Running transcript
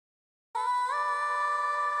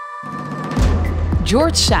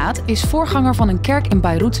George Saad is voorganger van een kerk in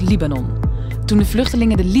Beirut, Libanon. Toen de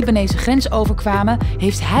vluchtelingen de Libanese grens overkwamen,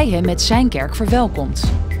 heeft hij hen met zijn kerk verwelkomd.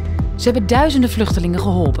 Ze hebben duizenden vluchtelingen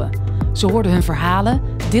geholpen. Ze hoorden hun verhalen,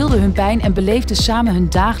 deelden hun pijn en beleefden samen hun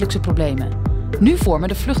dagelijkse problemen. Nu vormen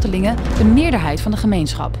de vluchtelingen de meerderheid van de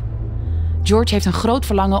gemeenschap. George heeft een groot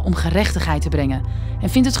verlangen om gerechtigheid te brengen en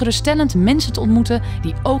vindt het geruststellend mensen te ontmoeten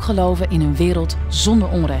die ook geloven in een wereld zonder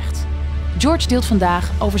onrecht. George deelt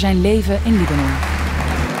vandaag over zijn leven in Libanon.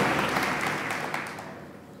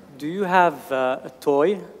 Do you have a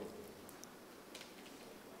toy?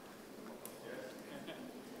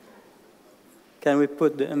 Can we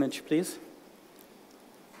put the image, please?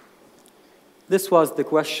 This was the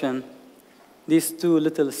question these two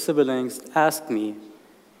little siblings asked me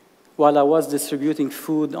while I was distributing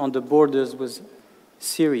food on the borders with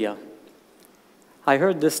Syria. I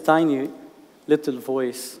heard this tiny little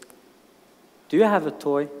voice. Do you have a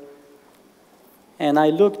toy? And I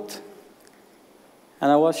looked, and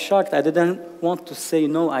I was shocked. I didn't want to say,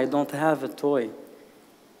 no, I don't have a toy.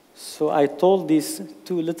 So I told these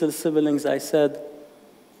two little siblings, I said,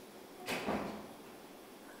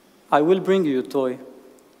 I will bring you a toy.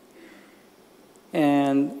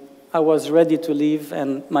 And I was ready to leave,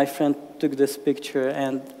 and my friend took this picture,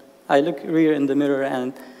 and I looked rear in the mirror,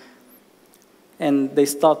 and they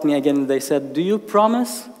stopped me again, and they said, do you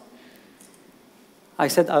promise? I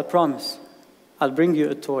said, I'll promise. I'll bring you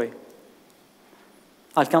a toy.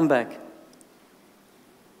 I'll come back.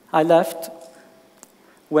 I left,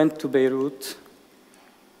 went to Beirut,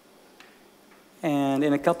 and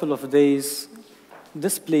in a couple of days,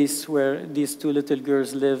 this place where these two little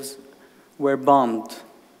girls live were bombed,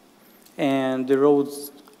 and the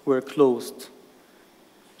roads were closed.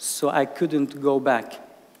 So I couldn't go back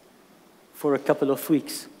for a couple of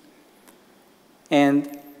weeks.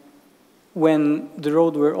 And when the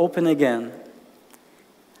roads were open again,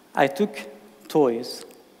 I took toys,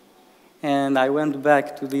 and I went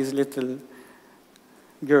back to these little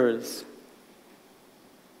girls,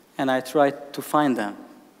 and I tried to find them,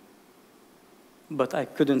 but I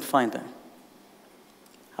couldn't find them.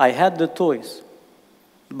 I had the toys,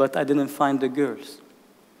 but I didn't find the girls.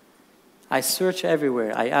 I searched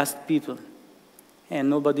everywhere. I asked people, and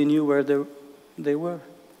nobody knew where they were.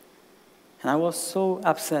 And I was so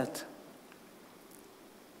upset.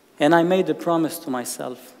 And I made a promise to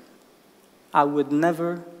myself. I would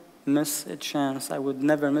never miss a chance. I would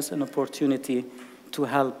never miss an opportunity to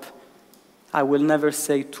help. I will never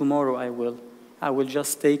say tomorrow I will. I will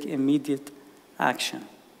just take immediate action.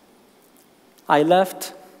 I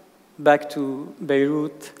left back to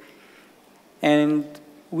Beirut, and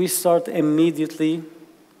we start immediately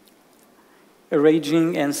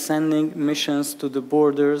arranging and sending missions to the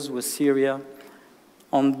borders with Syria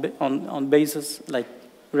on basis, like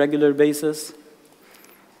regular basis,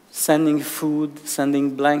 sending food,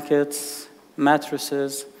 sending blankets,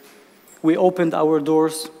 mattresses. We opened our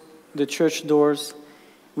doors, the church doors.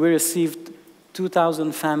 We received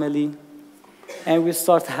 2,000 families, and we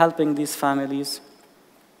start helping these families.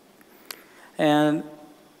 And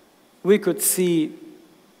we could see,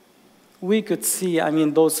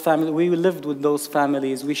 those families, we lived with those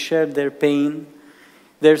families. We shared their pain,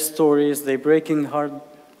 their stories, their breaking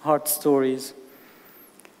heart stories.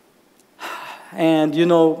 And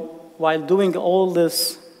while doing all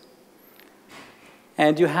this,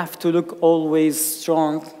 and you have to look always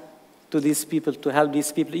strong to these people, to help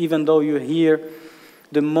these people, even though you hear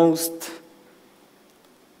the most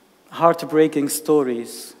heartbreaking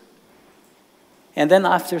stories. And then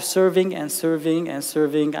after serving and serving and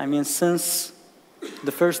serving, since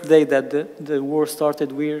the first day that the war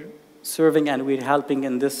started, we're serving and we're helping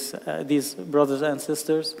in these brothers and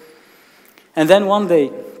sisters. And then one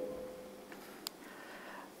day,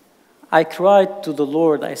 I cried to the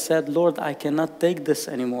Lord. I said, Lord, I cannot take this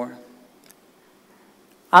anymore.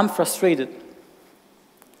 I'm frustrated.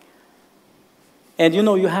 And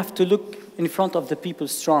you have to look in front of the people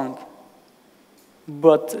strong.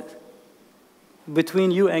 But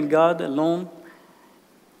between you and God alone,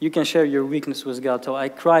 you can share your weakness with God. So I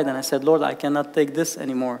cried and I said, Lord, I cannot take this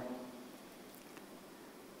anymore.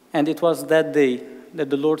 And it was that day that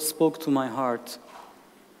the Lord spoke to my heart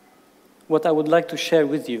what I would like to share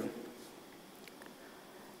with you.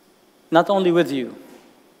 Not only with you.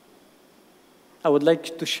 I would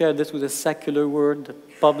like to share this with the secular world, the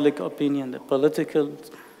public opinion, the political.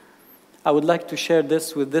 I would like to share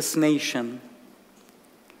this with this nation.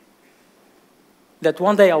 That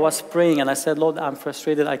one day I was praying and I said, Lord, I'm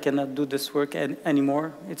frustrated. I cannot do this work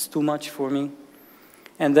anymore. It's too much for me.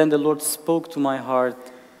 And then the Lord spoke to my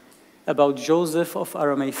heart about Joseph of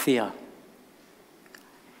Arimathea.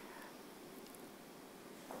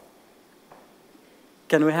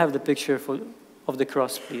 Can we have the picture of the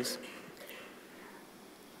cross, please?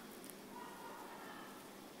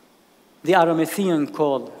 The Aramean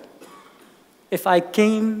call. If I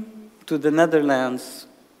came to the Netherlands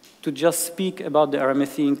to just speak about the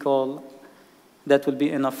Aramean call, that would be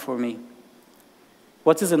enough for me.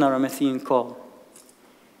 What is an Aramean call?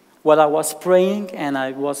 While I was praying and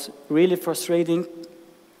I was really frustrating,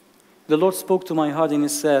 the Lord spoke to my heart and He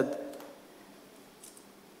said,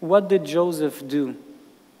 what did Joseph do?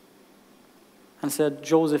 And said,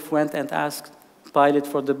 Joseph went and asked Pilate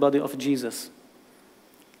for the body of Jesus.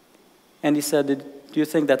 And he said, do you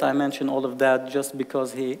think that I mentioned all of that just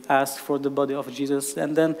because he asked for the body of Jesus?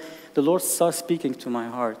 And then the Lord started speaking to my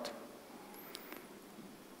heart.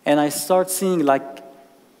 And I start seeing like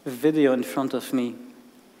a video in front of me.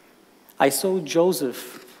 I saw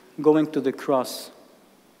Joseph going to the cross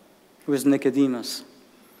with Nicodemus,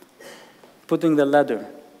 putting the ladder,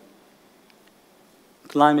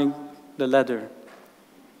 climbing the ladder,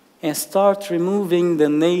 and start removing the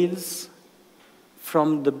nails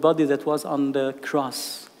from the body that was on the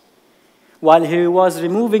cross. While he was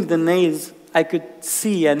removing the nails, I could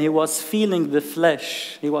see, and he was feeling the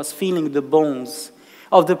flesh, he was feeling the bones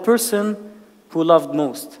of the person who loved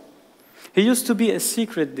most. He used to be a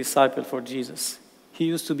secret disciple for Jesus. He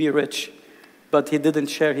used to be rich, but he didn't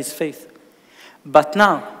share his faith. But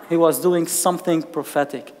now, he was doing something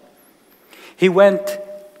prophetic. He went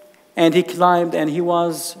and he climbed and he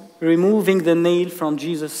was removing the nail from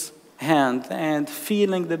Jesus' hand and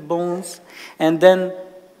feeling the bones. And then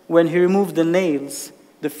when he removed the nails,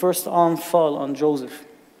 the first arm fell on Joseph.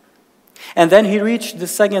 And then he reached the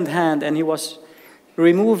second hand and he was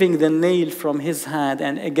removing the nail from his hand.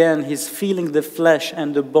 And again, he's feeling the flesh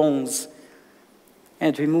and the bones.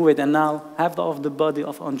 And remove it. And now half of the body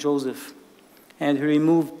on Joseph. And he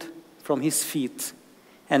removed from his feet.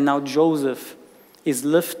 And now Joseph is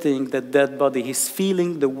lifting the dead body. He's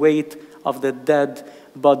feeling the weight of the dead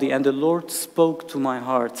body. And the Lord spoke to my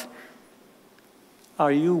heart.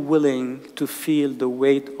 Are you willing to feel the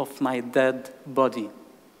weight of my dead body?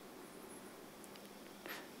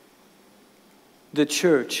 The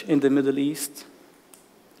church in the Middle East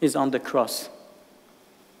is on the cross.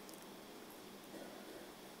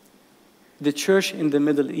 The church in the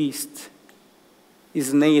Middle East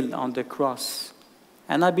is nailed on the cross.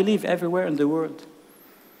 And I believe everywhere in the world.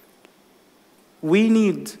 We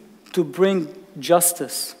need to bring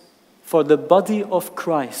justice for the body of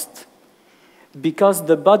Christ, because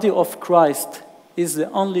the body of Christ is the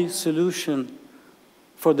only solution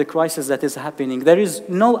for the crisis that is happening. There is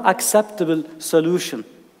no acceptable solution.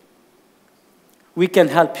 We can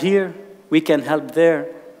help here, we can help there,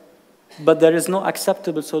 but there is no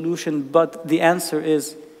acceptable solution. But the answer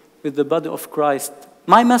is with the body of Christ.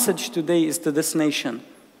 My message today is to this nation,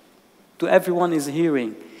 to everyone is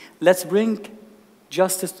hearing. Let's bring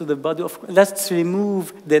justice to the body of Christ. Let's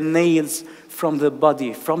remove the nails from the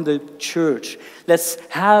body, from the church. Let's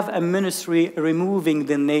have a ministry removing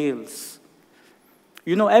the nails.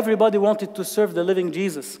 You know, everybody wanted to serve the living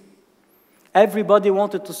Jesus. Everybody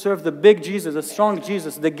wanted to serve the big Jesus, the strong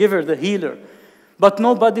Jesus, the giver, the healer. But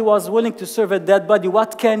nobody was willing to serve a dead body.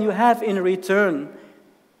 What can you have in return?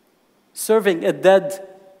 Serving a dead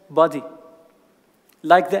body.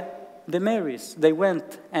 Like the Marys, they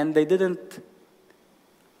went and they didn't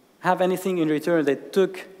have anything in return. They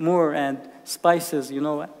took myrrh and spices,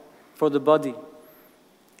 for the body.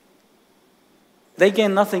 They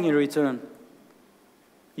gained nothing in return.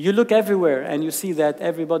 You look everywhere and you see that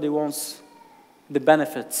everybody wants the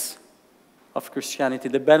benefits of Christianity,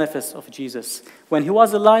 the benefits of Jesus. When he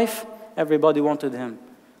was alive, everybody wanted him.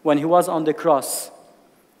 When he was on the cross,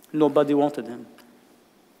 nobody wanted him.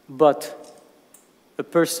 But a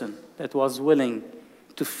person that was willing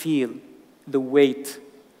to feel the weight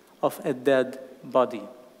of a dead body.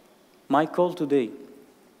 My call today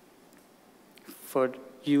for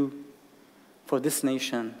you, for this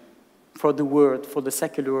nation, for the world, for the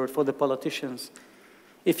secular world, for the politicians,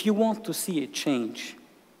 if you want to see a change,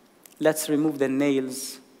 let's remove the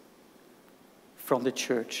nails from the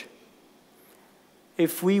church.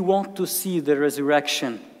 If we want to see the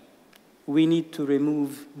resurrection, we need to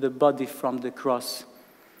remove the body from the cross.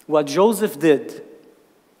 What Joseph did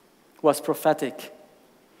was prophetic.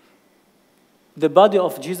 The body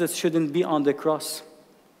of Jesus shouldn't be on the cross.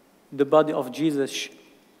 The body of Jesus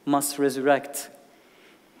must resurrect.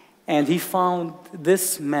 And he found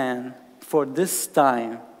this man for this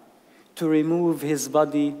time to remove his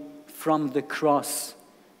body from the cross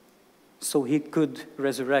so he could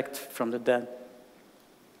resurrect from the dead.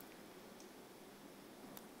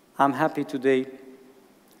 I'm happy today.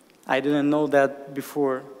 I didn't know that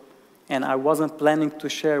before. and I wasn't planning to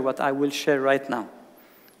share what I will share right now.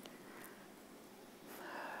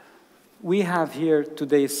 We have here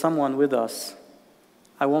today someone with us.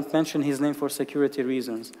 I won't mention his name for security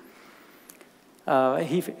reasons.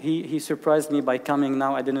 He surprised me by coming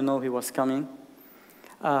now. I didn't know he was coming.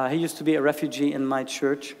 He used to be a refugee in my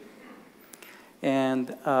church. And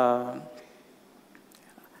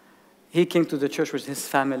he came to the church with his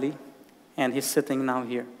family, and he's sitting now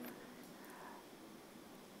here.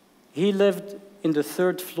 He lived in the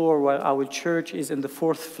 3rd floor while our church is in the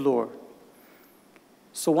 4th floor.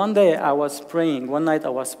 So one day I was praying, one night I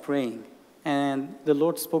was praying, and the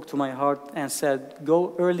Lord spoke to my heart and said,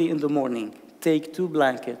 go early in the morning, take 2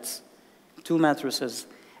 blankets, 2 mattresses,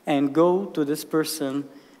 and go to this person,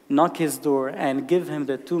 knock his door, and give him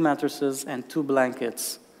the 2 mattresses and 2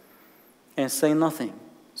 blankets, and say nothing.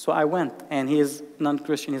 So I went, and he is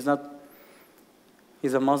non-Christian,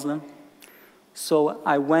 he's a Muslim. So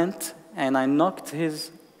I went, and I knocked his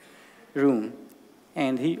room,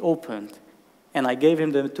 and he opened, and I gave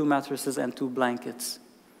him the 2 mattresses and 2 blankets.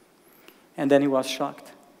 And then he was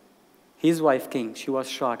shocked. His wife came, she was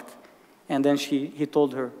shocked. And then he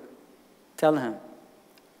told her, tell him.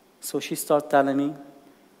 So she started telling me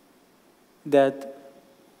that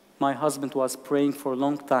my husband was praying for a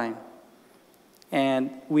long time,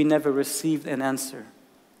 and we never received an answer.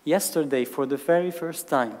 Yesterday, for the very first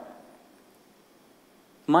time,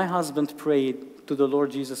 my husband prayed to the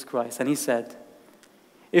Lord Jesus Christ, and he said,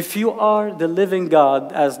 if you are the living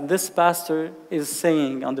God, as this pastor is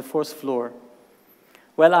saying on the 4th floor,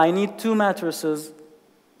 well, I need 2 mattresses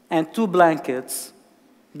and 2 blankets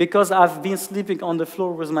because I've been sleeping on the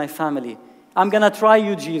floor with my family. I'm going to try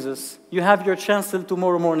you, Jesus. You have your chance till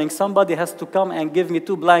tomorrow morning. Somebody has to come and give me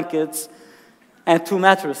 2 blankets and 2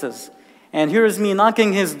 mattresses. And here is me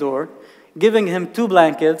knocking his door, giving him 2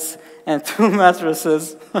 blankets and 2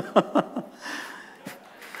 mattresses.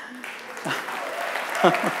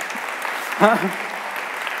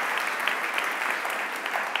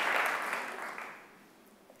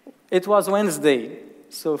 It was Wednesday.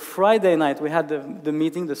 So Friday night we had the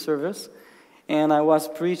meeting, the service, and I was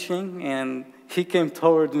preaching, and he came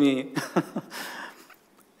toward me.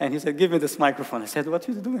 And he said, give me this microphone. I said, what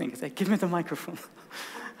are you doing? He said, give me the microphone.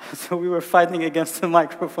 So we were fighting against the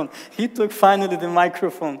microphone. He took finally the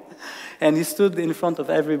microphone, and he stood in front of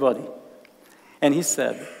everybody. And he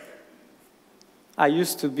said, I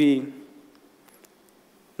used to be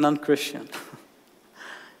non-Christian.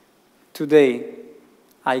 Today,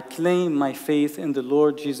 I claim my faith in the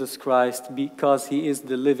Lord Jesus Christ because he is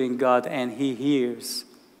the living God and he hears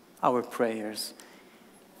our prayers.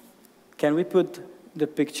 Can we put the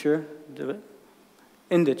picture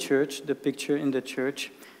in the church, the picture in the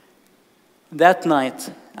church? That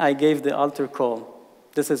night, I gave the altar call.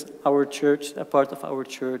 This is our church, a part of our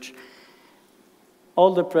church.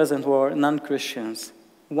 All the present were non-Christians.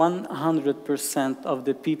 100% of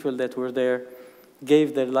the people that were there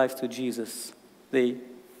gave their life to Jesus.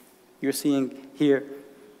 You're seeing here,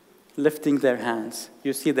 lifting their hands.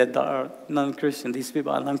 You see that they are non-Christian. These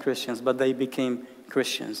people are non-Christians, but they became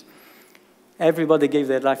Christians. Everybody gave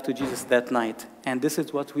their life to Jesus that night. And this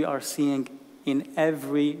is what we are seeing in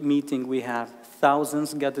every meeting we have.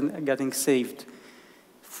 Thousands getting saved.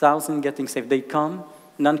 Thousands getting saved. They come,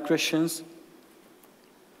 non-Christians.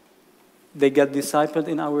 They get discipled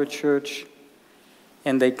in our church,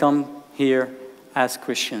 and they come here as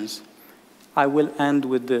Christians. I will end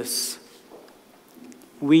with this.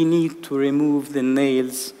 We need to remove the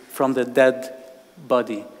nails from the dead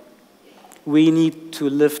body. We need to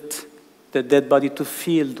lift the dead body to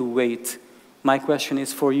feel the weight. My question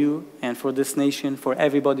is for you and for this nation, for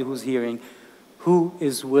everybody who's hearing. Who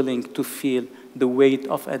is willing to feel the weight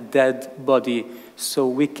of a dead body so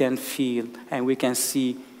we can feel and we can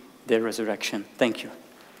see the resurrection? Thank you.